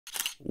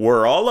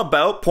We're all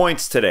about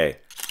points today.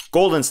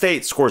 Golden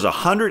State scores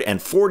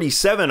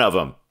 147 of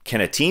them. Can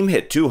a team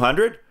hit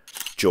 200?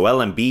 Joel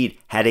Embiid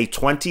had a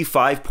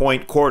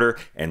 25-point quarter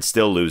and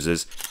still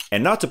loses.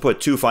 And not to put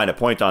too fine a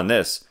point on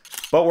this,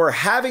 but we're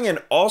having an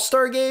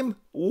all-star game?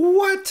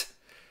 What?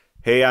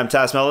 Hey, I'm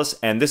Tas Melis,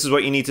 and this is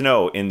what you need to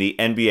know in the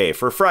NBA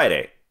for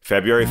Friday,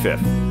 February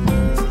 5th.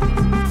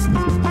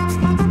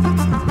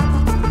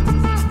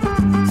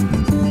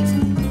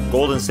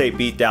 Golden State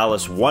beat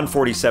Dallas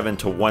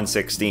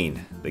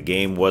 147-116. The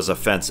game was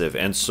offensive,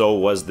 and so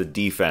was the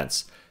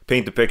defense.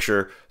 Paint the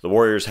picture, the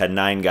Warriors had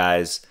 9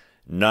 guys,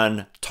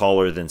 none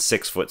taller than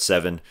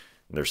 6'7".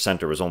 Their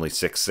center was only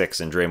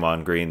 6'6" in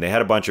Draymond Green. They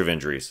had a bunch of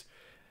injuries.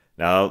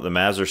 Now, the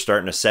Mavs are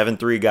starting a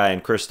 7'3" guy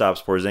in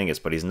Kristaps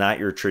Porzingis, but he's not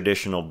your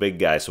traditional big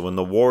guy. So when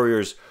the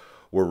Warriors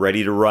were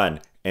ready to run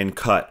and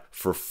cut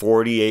for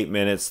 48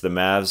 minutes, the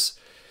Mavs,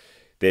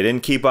 they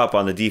didn't keep up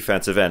on the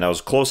defensive end. That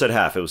was close at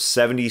half. It was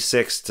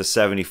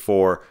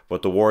 76-74,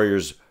 but the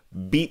Warriors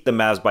beat the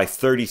Mavs by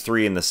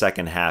 33 in the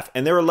second half,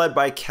 and they were led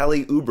by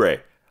Kelly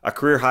Oubre, a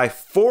career-high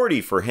 40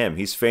 for him.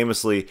 He's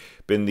famously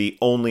been the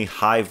only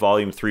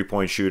high-volume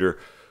three-point shooter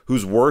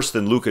who's worse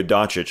than Luka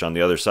Doncic on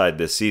the other side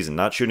this season.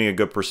 Not shooting a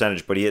good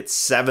percentage, but he hit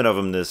 7 of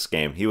them this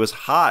game. He was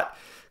hot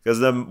because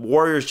the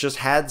Warriors just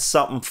had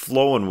something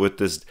flowing with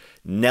this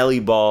Nelly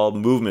ball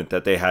movement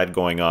that they had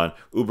going on.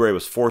 Oubre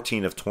was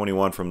 14 of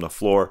 21 from the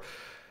floor.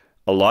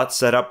 A lot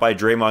set up by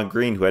Draymond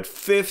Green, who had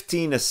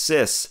 15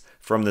 assists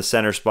from the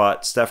center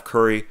spot. Steph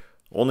Curry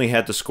only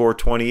had to score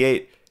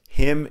 28.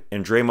 Him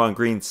and Draymond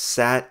Green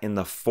sat in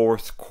the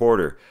fourth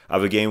quarter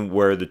of a game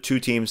where the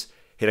two teams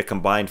hit a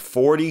combined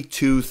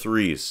 42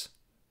 threes.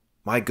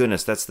 My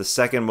goodness, that's the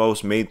second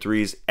most made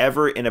threes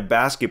ever in a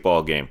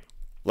basketball game.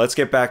 Let's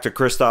get back to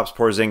Kristaps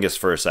Porzingis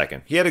for a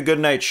second. He had a good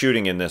night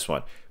shooting in this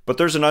one, but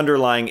there's an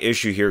underlying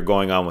issue here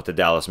going on with the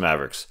Dallas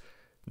Mavericks.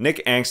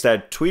 Nick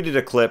Angstad tweeted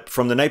a clip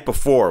from the night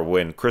before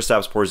when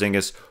Kristaps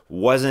Porzingis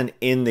wasn't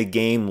in the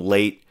game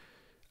late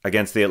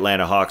against the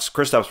Atlanta Hawks.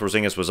 Kristaps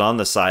Porzingis was on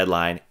the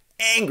sideline,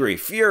 angry,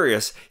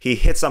 furious. He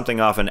hit something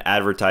off an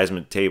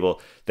advertisement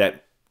table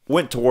that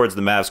went towards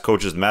the Mavs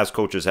coaches. The Mavs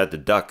coaches had to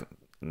duck,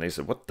 and they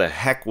said, "What the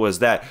heck was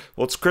that?"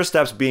 Well, it's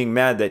Kristaps being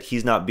mad that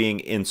he's not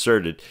being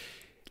inserted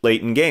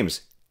late in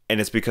games,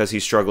 and it's because he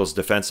struggles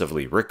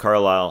defensively. Rick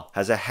Carlisle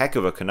has a heck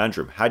of a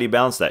conundrum. How do you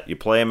balance that? You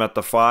play him at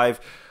the 5,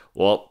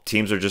 well,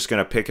 teams are just going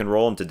to pick and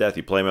roll him to death.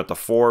 You play him at the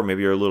 4,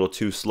 maybe you're a little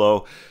too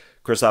slow.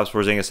 Kristaps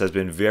Porzingis has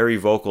been very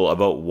vocal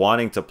about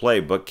wanting to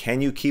play, but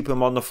can you keep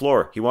him on the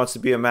floor? He wants to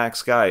be a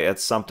max guy.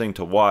 It's something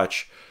to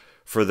watch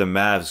for the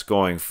Mavs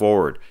going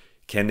forward.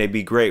 Can they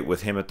be great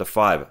with him at the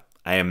 5?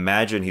 I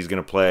imagine he's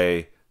going to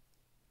play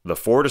the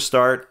 4 to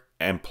start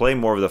and play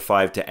more of the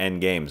 5 to end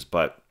games,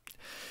 but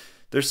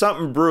there's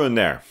something brewing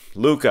there.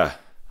 Luka,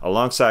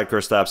 alongside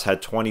Kristaps,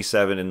 had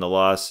 27 in the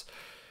loss.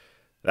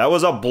 That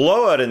was a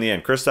blowout in the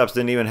end. Kristaps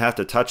didn't even have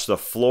to touch the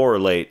floor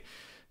late.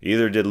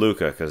 Either did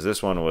Luka, because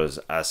this one was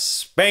a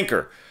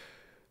spanker.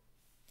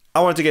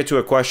 I wanted to get to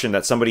a question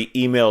that somebody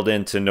emailed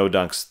in to No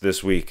Dunks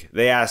this week.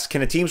 They asked,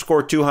 can a team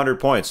score 200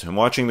 points? And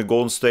watching the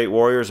Golden State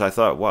Warriors, I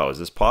thought, wow, is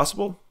this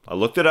possible? I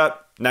looked it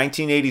up.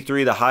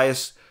 1983, the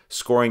highest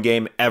scoring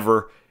game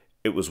ever.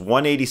 It was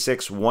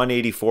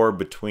 186-184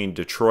 between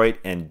Detroit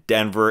and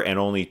Denver, and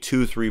only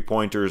 2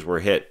 3-pointers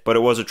were hit. But it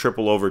was a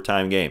triple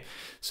overtime game.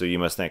 So you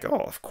must think, oh,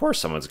 of course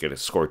someone's going to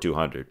score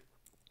 200.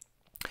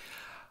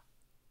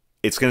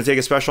 It's going to take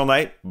a special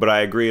night, but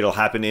I agree it'll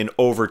happen in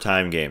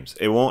overtime games.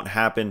 It won't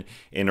happen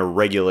in a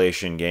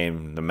regulation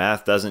game. The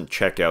math doesn't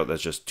check out.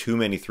 That's just too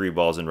many 3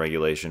 balls in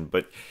regulation.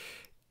 But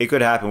it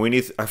could happen. We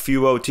need a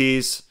few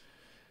OTs,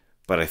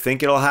 but I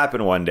think it'll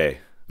happen one day.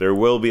 There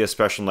will be a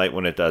special night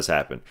when it does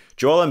happen.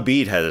 Joel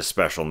Embiid had a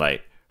special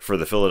night for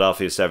the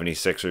Philadelphia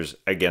 76ers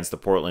against the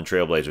Portland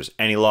Trail Blazers,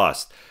 and he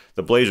lost.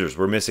 The Blazers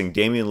were missing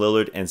Damian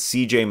Lillard and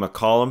CJ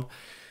McCollum.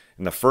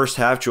 In the first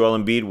half, Joel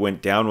Embiid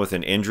went down with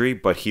an injury,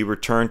 but he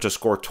returned to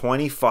score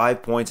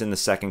 25 points in the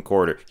second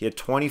quarter. He had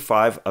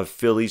 25 of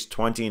Philly's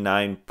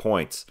 29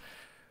 points.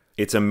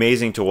 It's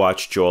amazing to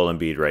watch Joel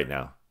Embiid right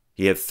now.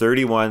 He had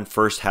 31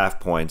 first half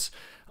points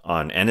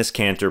on Enes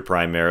Kanter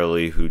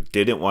primarily, who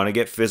didn't want to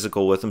get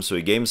physical with him, so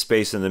he gave him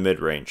space in the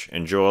mid-range.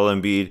 And Joel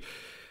Embiid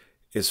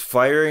is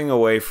firing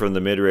away from the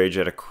mid-range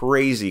at a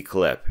crazy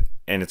clip.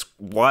 And it's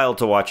wild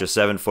to watch a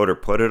 7-footer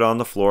put it on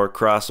the floor,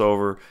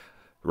 crossover,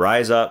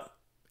 rise up,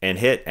 and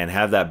hit, and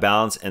have that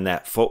balance and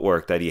that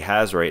footwork that he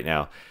has right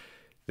now.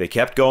 They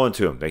kept going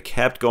to him. They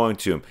kept going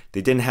to him.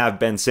 They didn't have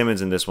Ben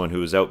Simmons in this one, who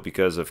was out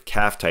because of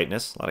calf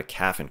tightness. A lot of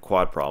calf and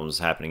quad problems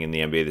happening in the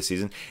NBA this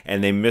season.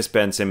 And they missed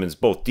Ben Simmons,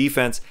 both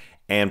defense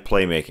and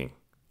playmaking.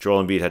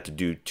 Joel Embiid had to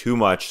do too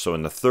much. So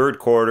in the third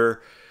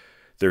quarter,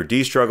 their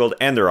D struggled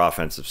and their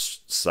offensive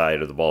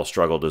side of the ball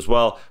struggled as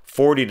well.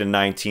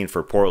 40-19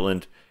 for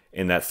Portland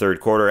in that third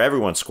quarter.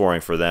 Everyone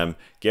scoring for them.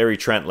 Gary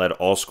Trent led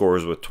all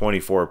scorers with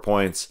 24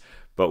 points.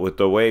 But with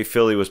the way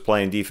Philly was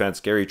playing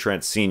defense, Gary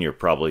Trent Sr.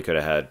 probably could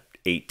have had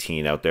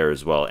 18 out there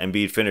as well.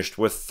 Embiid finished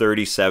with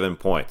 37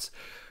 points.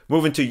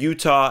 Moving to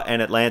Utah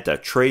and Atlanta.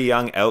 Trae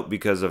Young out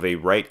because of a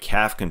right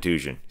calf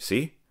contusion.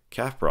 See?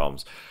 Calf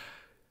problems.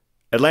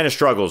 Atlanta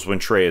struggles when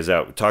Trae is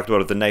out. We talked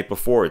about it the night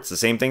before. It's the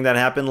same thing that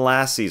happened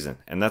last season,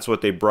 and that's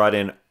what they brought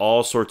in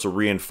all sorts of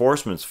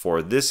reinforcements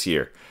for this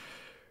year.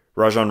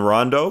 Rajon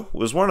Rondo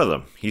was one of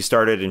them. He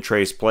started in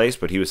Trae's place,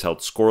 but he was held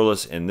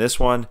scoreless in this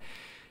one.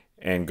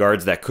 And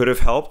guards that could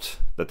have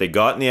helped, that they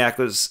got in the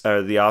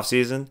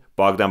offseason,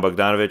 Bogdan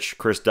Bogdanovic,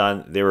 Chris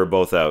Dunn, they were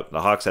both out.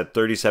 The Hawks had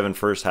 37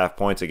 first half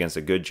points against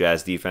a good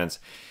Jazz defense,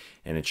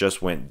 and it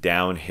just went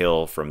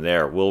downhill from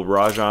there. Will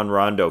Rajon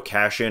Rondo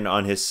cash in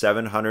on his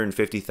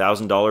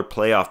 $750,000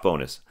 playoff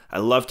bonus? I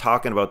love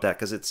talking about that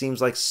because it seems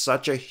like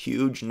such a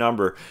huge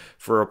number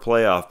for a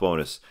playoff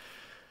bonus.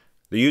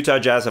 The Utah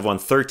Jazz have won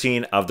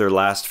 13 of their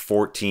last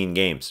 14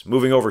 games.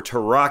 Moving over to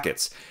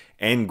Rockets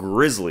and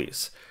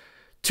Grizzlies.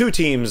 Two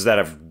teams that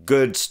have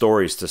good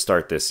stories to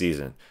start this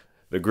season.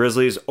 The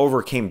Grizzlies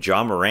overcame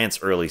John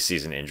Morant's early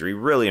season injury.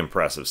 Really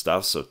impressive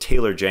stuff. So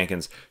Taylor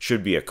Jenkins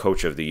should be a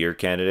Coach of the Year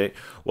candidate.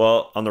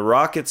 Well, on the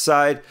Rockets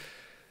side,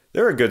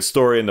 they're a good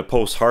story in the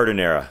post-Harden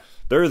era.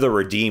 They're the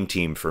redeem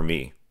team for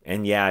me.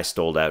 And yeah, I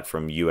stole that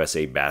from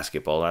USA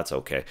Basketball. That's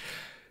okay.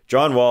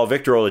 John Wall,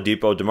 Victor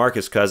Oladipo,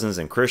 DeMarcus Cousins,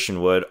 and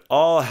Christian Wood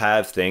all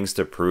have things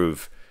to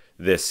prove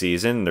this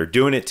season. They're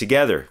doing it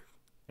together.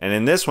 And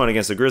in this one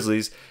against the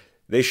Grizzlies,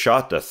 they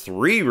shot the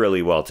three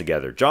really well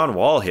together. John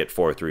Wall hit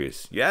 4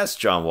 threes. Yes,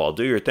 John Wall,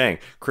 do your thing.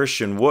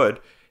 Christian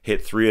Wood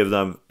hit 3 of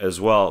them as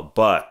well.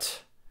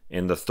 But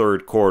in the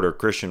third quarter,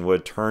 Christian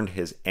Wood turned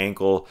his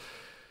ankle.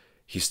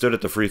 He stood at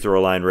the free throw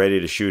line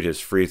ready to shoot his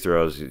free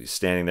throws. He's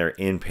standing there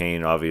in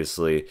pain,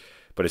 obviously.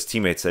 But his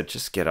teammate said,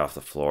 just get off the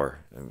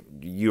floor.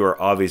 You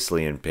are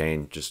obviously in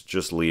pain.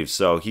 Just leave.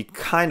 So he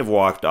kind of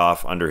walked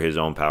off under his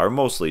own power.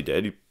 Mostly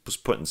did. He was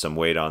putting some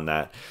weight on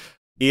that.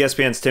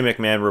 ESPN's Tim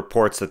McMahon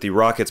reports that the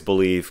Rockets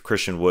believe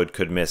Christian Wood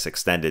could miss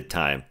extended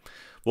time.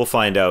 We'll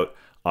find out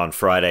on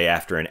Friday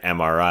after an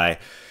MRI.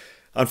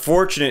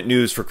 Unfortunate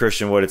news for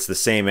Christian Wood. It's the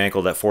same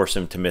ankle that forced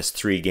him to miss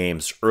 3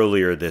 games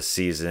earlier this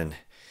season.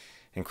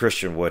 And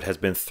Christian Wood has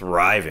been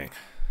thriving.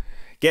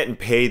 Getting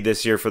paid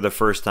this year for the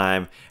first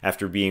time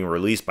after being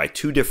released by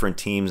 2 different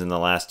teams in the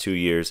last 2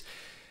 years.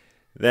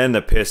 Then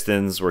the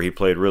Pistons, where he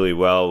played really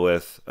well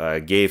with,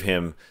 gave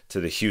him to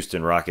the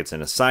Houston Rockets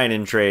in a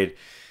sign-in trade.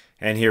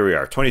 And here we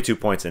are, 22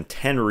 points and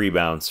 10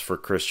 rebounds for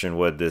Christian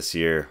Wood this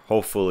year.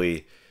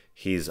 Hopefully,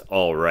 he's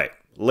all right.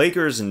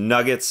 Lakers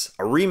Nuggets,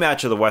 a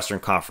rematch of the Western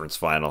Conference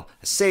Final.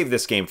 I saved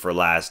this game for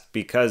last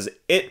because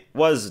it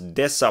was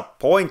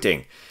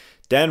disappointing.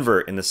 Denver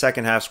in the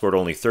second half scored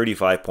only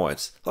 35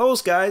 points.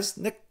 Those guys,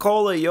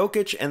 Nikola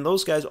Jokic and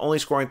those guys only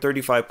scoring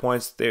 35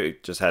 points. They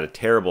just had a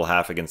terrible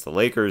half against the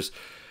Lakers,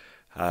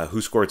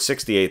 who scored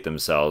 68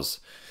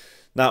 themselves.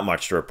 Not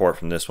much to report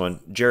from this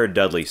one. Jared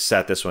Dudley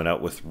sat this one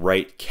out with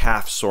right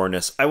calf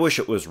soreness. I wish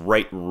it was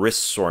right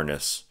wrist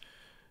soreness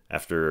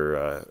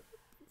after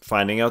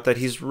finding out that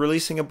he's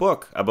releasing a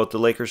book about the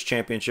Lakers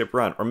championship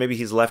run. Or maybe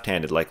he's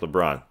left-handed like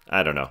LeBron.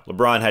 I don't know.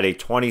 LeBron had a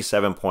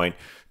 27-point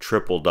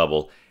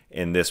triple-double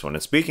in this one.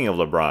 And speaking of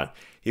LeBron,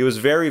 he was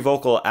very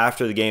vocal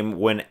after the game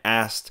when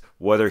asked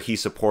whether he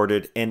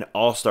supported an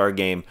All-Star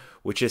game,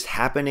 which is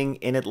happening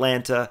in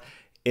Atlanta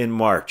in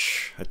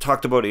March. I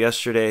talked about it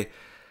yesterday.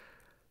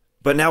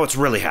 But now it's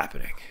really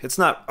happening. It's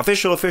not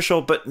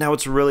official, but now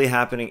it's really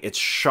happening. It's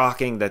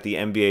shocking that the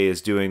NBA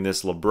is doing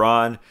this.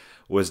 LeBron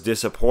was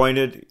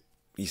disappointed.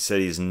 He said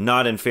he's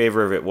not in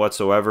favor of it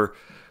whatsoever,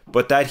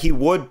 but that he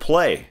would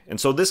play. And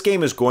so this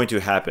game is going to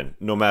happen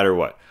no matter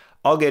what.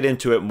 I'll get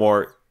into it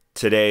more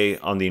today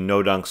on the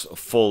No Dunks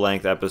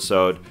full-length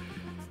episode.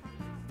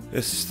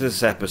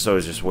 This episode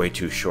is just way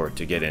too short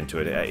to get into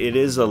it. It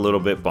is a little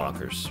bit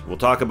bonkers. We'll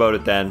talk about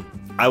it then.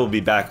 I will be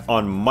back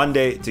on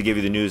Monday to give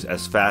you the news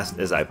as fast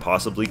as I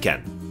possibly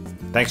can.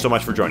 Thanks so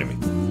much for joining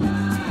me.